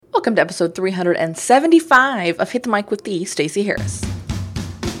Welcome to episode 375 of Hit the Mic with the Stacey Harris.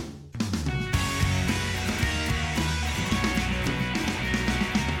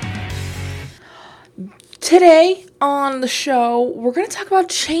 Today on the show, we're going to talk about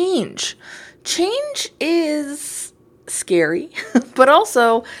change. Change is scary, but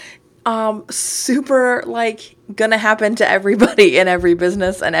also super gonna happen to everybody in every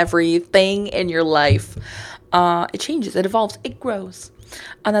business and everything in your life. It changes, it evolves, it grows,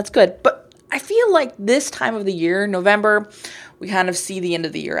 and that's good. But I feel like this time of the year, November, we kind of see the end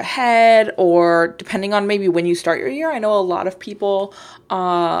of the year ahead, or depending on maybe when you start your year. I know a lot of people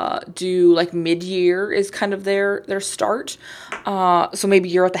do like mid-year is kind of their start. So maybe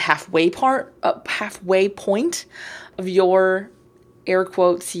you're at the halfway point of your air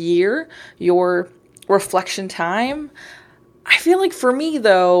quotes year, your reflection time. I feel like for me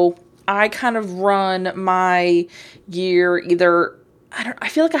though, I kind of run my year either, I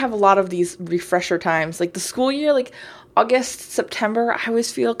feel like I have a lot of these refresher times, like the school year, like August, September, I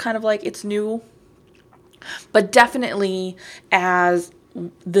always feel kind of like it's new, but definitely as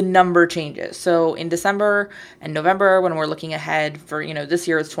the number changes. So in December and November, when we're looking ahead for, this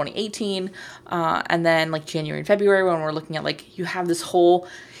year is 2018, and then like January and February, when we're looking at like, you have this whole,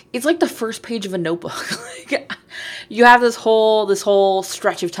 it's like the first page of a notebook. Like, you have this whole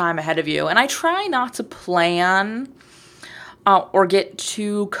stretch of time ahead of you. And I try not to plan or get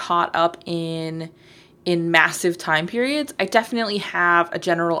too caught up in massive time periods. I definitely have a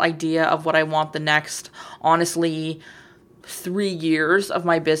general idea of what I want the next, honestly, 3 years of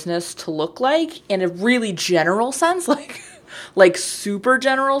my business to look like in a really general sense, like super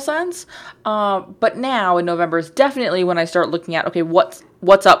general sense. But now in November is definitely when I start looking at, okay,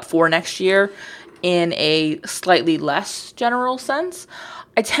 what's up for next year in a slightly less general sense.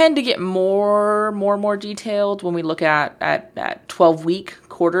 I tend to get more detailed when we look at 12-week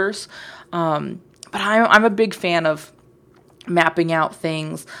quarters. But I'm a big fan of mapping out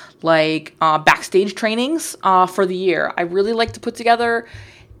things like backstage trainings for the year. I really like to put together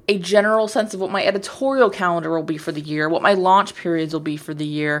a general sense of what my editorial calendar will be for the year, what my launch periods will be for the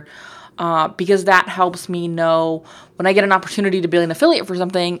year, because that helps me know when I get an opportunity to be an affiliate for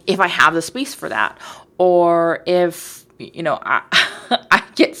something, if I have the space for that, or if, I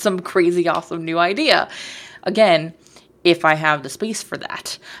get some crazy awesome new idea. Again, if I have the space for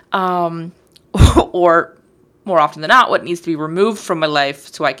that. Or more often than not, what needs to be removed from my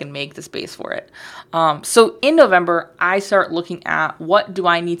life so I can make the space for it. So in November, I start looking at what do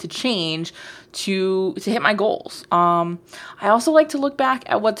I need to change to hit my goals. I also like to look back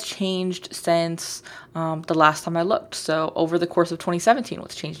at what's changed since the last time I looked. So over the course of 2017,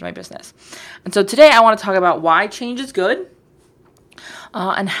 what's changed in my business. And so today I want to talk about why change is good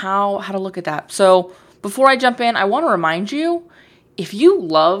and how to look at that. So before I jump in, I want to remind you, if you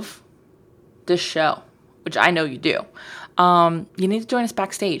love this show, which I know you do, you need to join us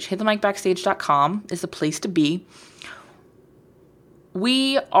backstage. HitTheMicBackstage.com is the place to be.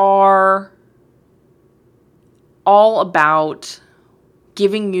 We are all about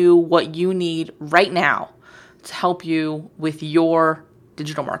giving you what you need right now to help you with your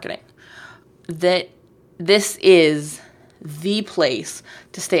digital marketing. That this is the place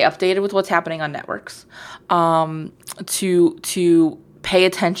to stay updated with what's happening on networks, to pay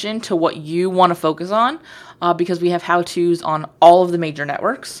attention to what you want to focus on, because we have how-tos on all of the major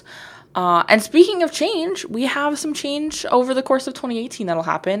networks. And speaking of change, we have some change over the course of 2018 that'll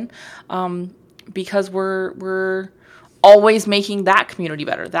happen, because we're always making that community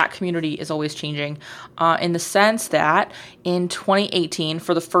better. That community is always changing, in the sense that in 2018,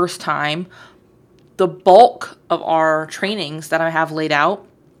 for the first time, the bulk of our trainings that I have laid out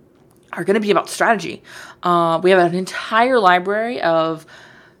are going to be about strategy. We have an entire library of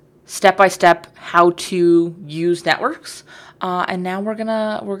step-by-step how to use networks, and now we're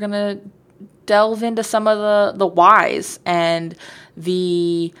gonna delve into some of the whys and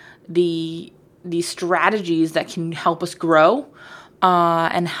the strategies that can help us grow,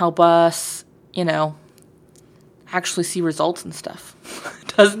 and help us, actually see results and stuff.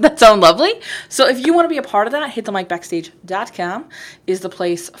 Doesn't that sound lovely? So if you want to be a part of that, HitTheMicBackstage.com is the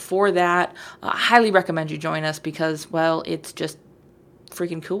place for that. I highly recommend you join us because, well, it's just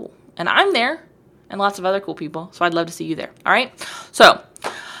freaking cool. And I'm there, and lots of other cool people, so I'd love to see you there. All right? So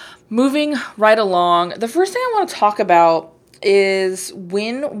moving right along, the first thing I want to talk about is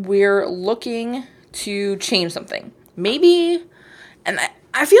when we're looking to change something. Maybe, and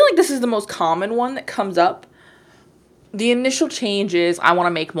I feel like this is the most common one that comes up. The initial change is I want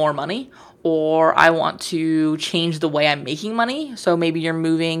to make more money, or I want to change the way I'm making money. So maybe you're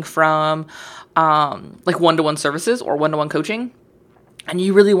moving from like one-to-one services or one-to-one coaching and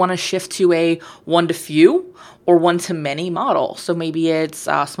you really want to shift to a one to few or one to many model. So maybe it's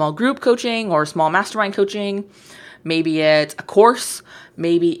small group coaching or small mastermind coaching. Maybe it's a course.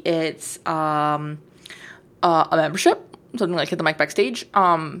 Maybe it's a membership, something like Hit the Mic Backstage.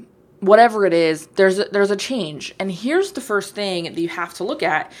 Whatever it is, there's a change. And here's the first thing that you have to look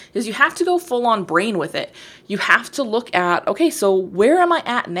at is you have to go full on brain with it. You have to look at, okay, so where am I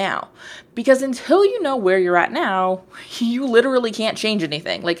at now? Because until you know where you're at now, you literally can't change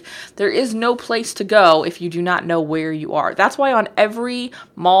anything. Like, there is no place to go if you do not know where you are. That's why on every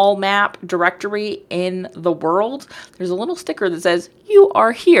mall map directory in the world, there's a little sticker that says, you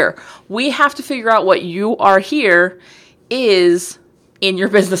are here. We have to figure out what you are here is in your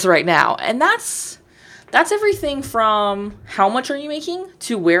business right now. And that's everything from how much are you making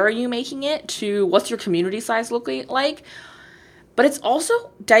to where are you making it to what's your community size looking like. But it's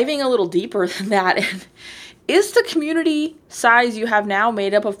also diving a little deeper than that. And is the community size you have now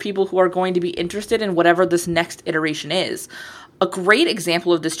made up of people who are going to be interested in whatever this next iteration is? A great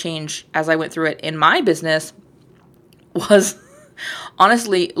example of this change as I went through it in my business was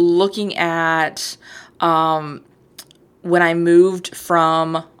honestly looking at when I moved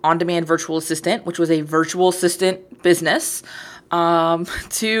from On-Demand Virtual Assistant, which was a virtual assistant business,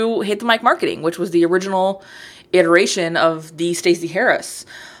 to Hit the Mic Marketing, which was the original iteration of the Stacey Harris.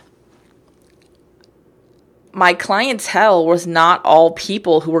 My clientele was not all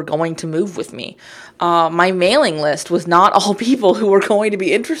people who were going to move with me. My mailing list was not all people who were going to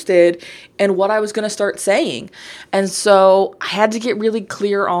be interested in what I was going to start saying. And so I had to get really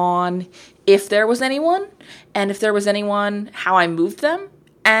clear on if there was anyone, and if there was anyone, how I moved them,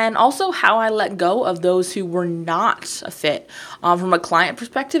 and also how I let go of those who were not a fit. From a client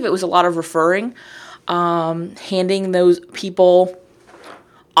perspective, it was a lot of referring, handing those people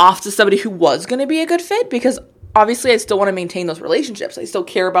off to somebody who was going to be a good fit, because obviously I still want to maintain those relationships. I still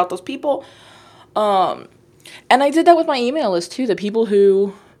care about those people. And I did that with my email list too. The people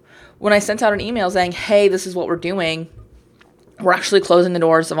who, when I sent out an email saying, hey, this is what we're doing, we're actually closing the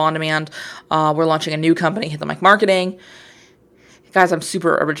doors of On-Demand. We're launching a new company, Hit the Mic Marketing. Guys, I'm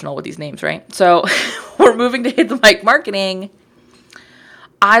super original with these names, right? So we're moving to Hit the Mic Marketing.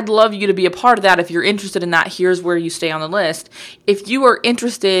 I'd love you to be a part of that. If you're interested in that, here's where you stay on the list. If you are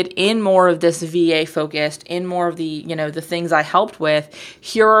interested in more of this VA focused, in more of the, the things I helped with,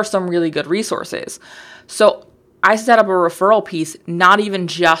 here are some really good resources. So I set up a referral piece, not even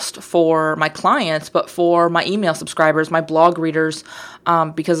just for my clients, but for my email subscribers, my blog readers,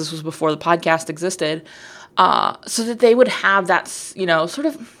 because this was before the podcast existed, so that they would have that, sort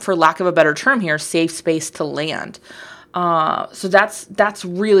of, for lack of a better term here, safe space to land. So that's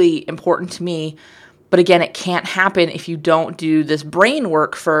really important to me. But again, it can't happen if you don't do this brain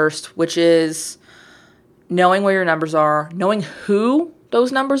work first, which is knowing where your numbers are, knowing who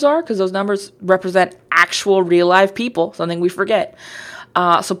those numbers are, because those numbers represent actual real live people, something we forget.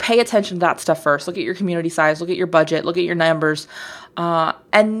 So pay attention to that stuff first. Look at your community size, look at your budget, look at your numbers.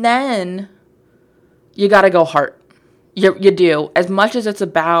 And then you got to go heart. You do. As much as it's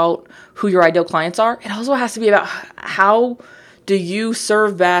about who your ideal clients are, it also has to be about how do you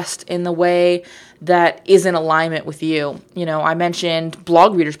serve best in the way that is in alignment with you. I mentioned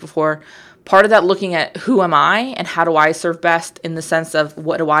blog readers before. Part of that looking at who am I and how do I serve best in the sense of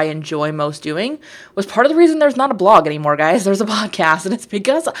what do I enjoy most doing was part of the reason there's not a blog anymore, guys. There's a podcast, and it's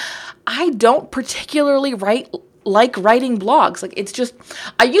because I don't particularly like writing blogs. Like, it's just,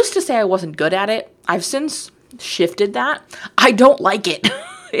 I used to say I wasn't good at it. I've since shifted that. I don't like it.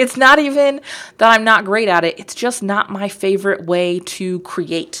 It's not even that I'm not great at it. It's just not my favorite way to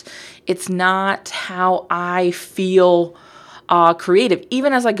create. It's not how I feel creative.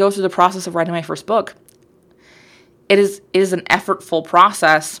 Even as I go through the process of writing my first book, it is an effortful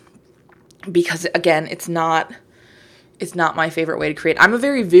process because, again, it's not my favorite way to create. I'm a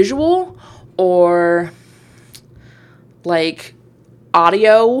very visual or like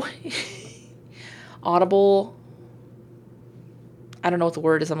audible. I don't know what the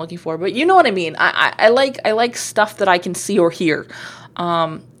word is I'm looking for, but you know what I mean. I like stuff that I can see or hear,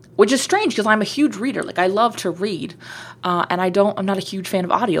 which is strange because I'm a huge reader. Like, I love to read, and I'm not a huge fan of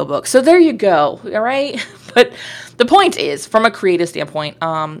audiobooks. So there you go. All right. But the point is, from a creative standpoint,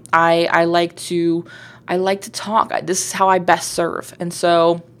 I like to talk. This is how I best serve. And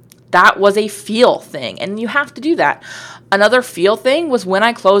so that was a feel thing, and you have to do that. Another feel thing was when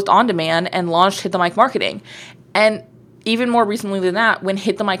I closed On-Demand and launched Hit the Mic Marketing. And even more recently than that, when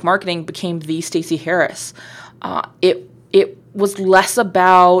Hit the Mic Marketing became the Stacey Harris, it was less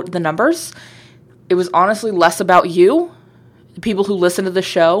about the numbers. It was honestly less about you, the people who listened to the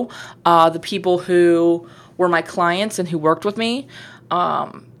show, the people who were my clients and who worked with me.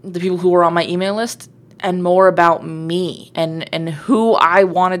 the people who were on my email list, and more about me and who I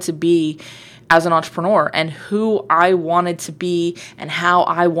wanted to be as an entrepreneur, and who I wanted to be and how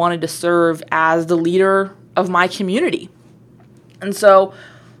I wanted to serve as the leader of my community. And so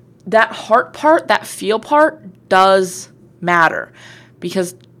that heart part, that feel part does matter,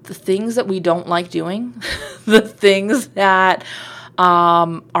 because the things that we don't like doing, the things that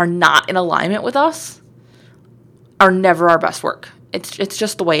are not in alignment with us, are never our best work. It's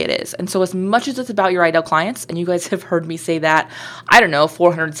just the way it is. And so as much as it's about your ideal clients, and you guys have heard me say that,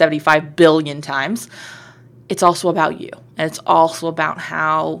 475 billion times, it's also about you. And it's also about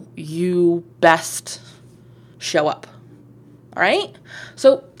how you best show up. All right?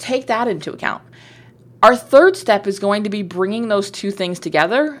 So take that into account. Our third step is going to be bringing those two things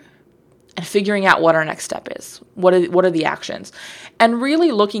together and figuring out what our next step is. What are the actions? And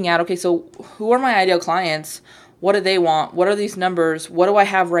really looking at, okay, so who are my ideal clients? What do they want? What are these numbers? What do I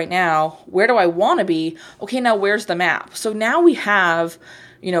have right now? Where do I want to be? Okay, now where's the map? So now we have,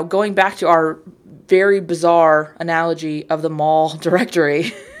 going back to our very bizarre analogy of the mall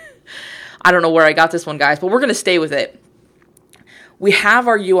directory. I don't know where I got this one, guys, but we're going to stay with it. We have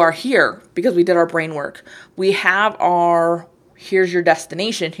our you are here because we did our brain work. We have our here's your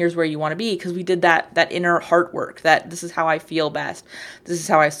destination, here's where you want to be, because we did that inner heart work, that this is how I feel best. This is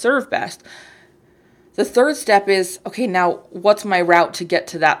how I serve best. The third step is, okay, now what's my route to get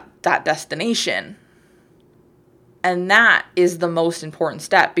to that destination? And that is the most important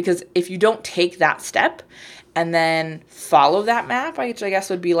step, because if you don't take that step and then follow that map, which I guess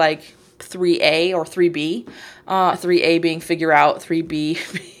would be like 3A or 3B, 3A being figure out,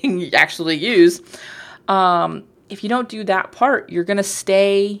 3B being actually use. If you don't do that part, you're going to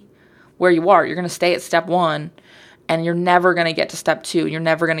stay where you are. You're going to stay at step 1. And you're never going to get to step 2. You're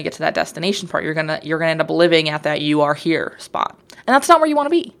never going to get to that destination part. You're going to end up living at that you are here spot. And that's not where you want to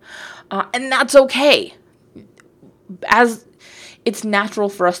be. And that's okay. As it's natural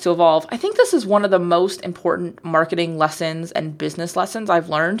for us to evolve. I think this is one of the most important marketing lessons and business lessons I've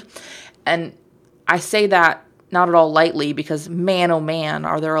learned. And I say that not at all lightly, because man, oh man,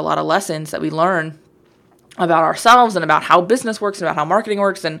 are there a lot of lessons that we learn about ourselves and about how business works and about how marketing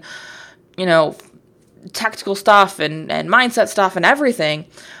works and, tactical stuff and mindset stuff and everything.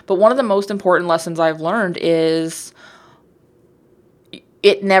 But one of the most important lessons I've learned is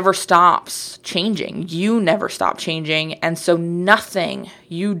it never stops changing. You never stop changing. And so nothing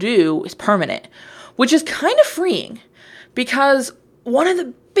you do is permanent, which is kind of freeing, because one of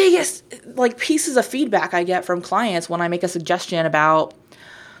the biggest pieces of feedback I get from clients when I make a suggestion about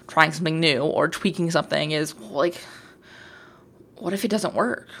trying something new or tweaking something is what if it doesn't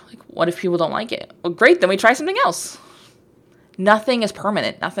work? What if people don't like it? Well, great, then we try something else. Nothing is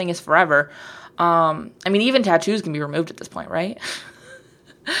permanent. Nothing is forever. Even tattoos can be removed at this point, right?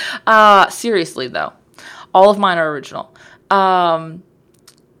 Seriously, though. All of mine are original.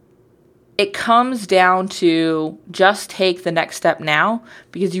 It comes down to just take the next step now,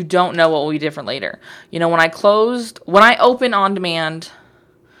 because you don't know what will be different later. When I opened On-Demand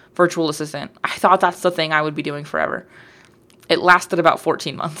Virtual Assistant, I thought that's the thing I would be doing forever. It lasted about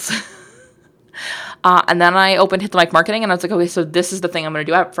 14 months. And then I opened Hit the Mic Marketing, and I was like, okay, so this is the thing I'm going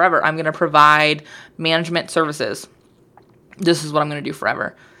to do forever. I'm going to provide management services. This is what I'm going to do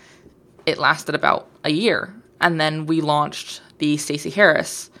forever. It lasted about a year. And then we launched the Stacey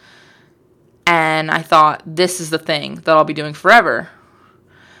Harris. And I thought, this is the thing that I'll be doing forever.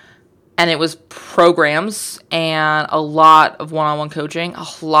 And it was programs and a lot of one-on-one coaching,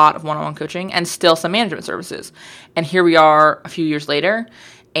 and still some management services. And here we are a few years later,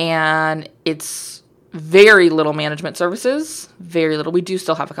 and it's very little management services, very little. We do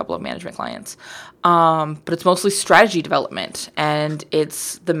still have a couple of management clients, but it's mostly strategy development, and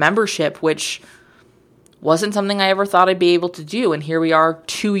it's the membership, which wasn't something I ever thought I'd be able to do. And here we are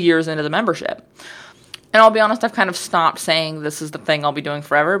 2 years into the membership. And I'll be honest, I've kind of stopped saying this is the thing I'll be doing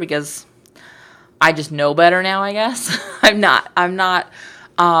forever, because I just know better now, I guess. I'm not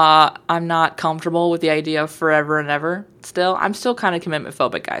comfortable with the idea of forever and ever still. I'm still kind of commitment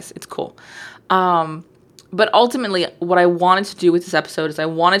phobic, guys. It's cool. But ultimately, what I wanted to do with this episode is I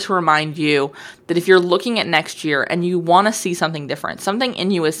wanted to remind you that if you're looking at next year and you want to see something different, something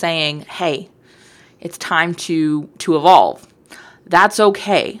in you is saying, hey, it's time to evolve. That's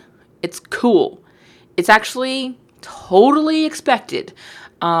okay. It's cool. It's actually totally expected.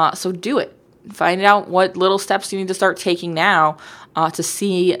 So do it. Find out what little steps you need to start taking now to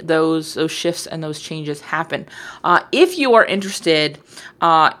see those shifts and those changes happen. If you are interested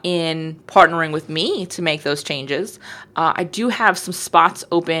in partnering with me to make those changes, I do have some spots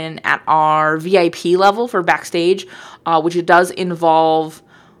open at our VIP level for Backstage, which it does involve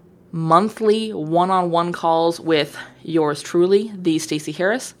monthly one-on-one calls with yours truly, the Stacey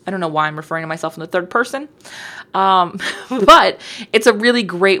Harris. I don't know why I'm referring to myself in the third person, but it's a really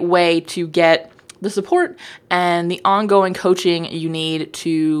great way to get the support and the ongoing coaching you need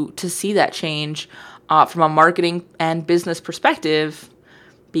to see that change from a marketing and business perspective,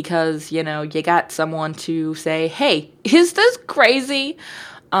 because, you got someone to say, hey, is this crazy?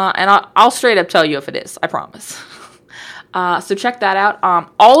 And I'll straight up tell you if it is, I promise. So check that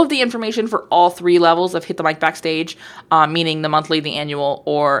out. All of the information for all 3 levels of Hit the Mic Backstage, meaning the monthly, the annual,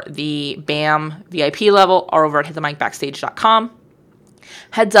 or the BAM VIP level, are over at hitthemicbackstage.com.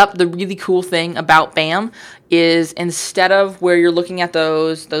 Heads up, the really cool thing about BAM is instead of where you're looking at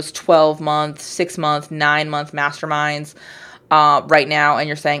those 12-month, 6-month, 9-month masterminds right now, and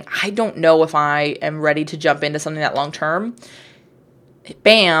you're saying, I don't know if I am ready to jump into something that long-term,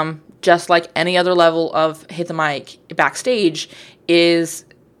 BAM, just like any other level of Hit the Mic Backstage, is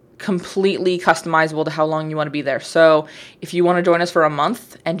completely customizable to how long you want to be there. So if you want to join us for a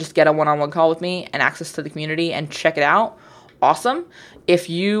month and just get a one-on-one call with me and access to the community and check it out, awesome. If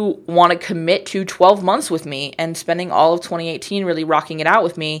you want to commit to 12 months with me and spending all of 2018 really rocking it out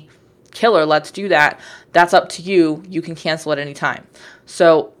with me, killer, let's do that. That's up to you. You can cancel at any time.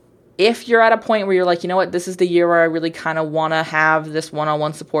 So if you're at a point where you're like, you know what, this is the year where I really kind of want to have this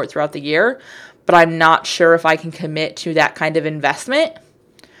one-on-one support throughout the year, but I'm not sure if I can commit to that kind of investment,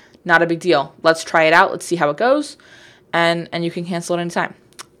 not a big deal. Let's try it out. Let's see how it goes. And you can cancel at any time.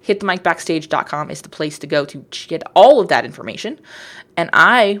 Hitthemicbackstage.com is the place to go to get all of that information. And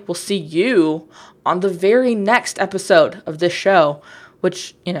I will see you on the very next episode of this show,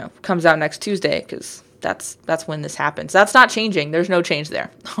 which, comes out next Tuesday, because that's when this happens. That's not changing. There's no change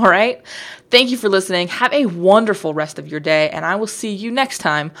there. All right? Thank you for listening. Have a wonderful rest of your day, and I will see you next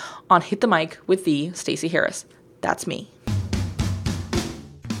time on Hit the Mic with the Stacey Harris. That's me.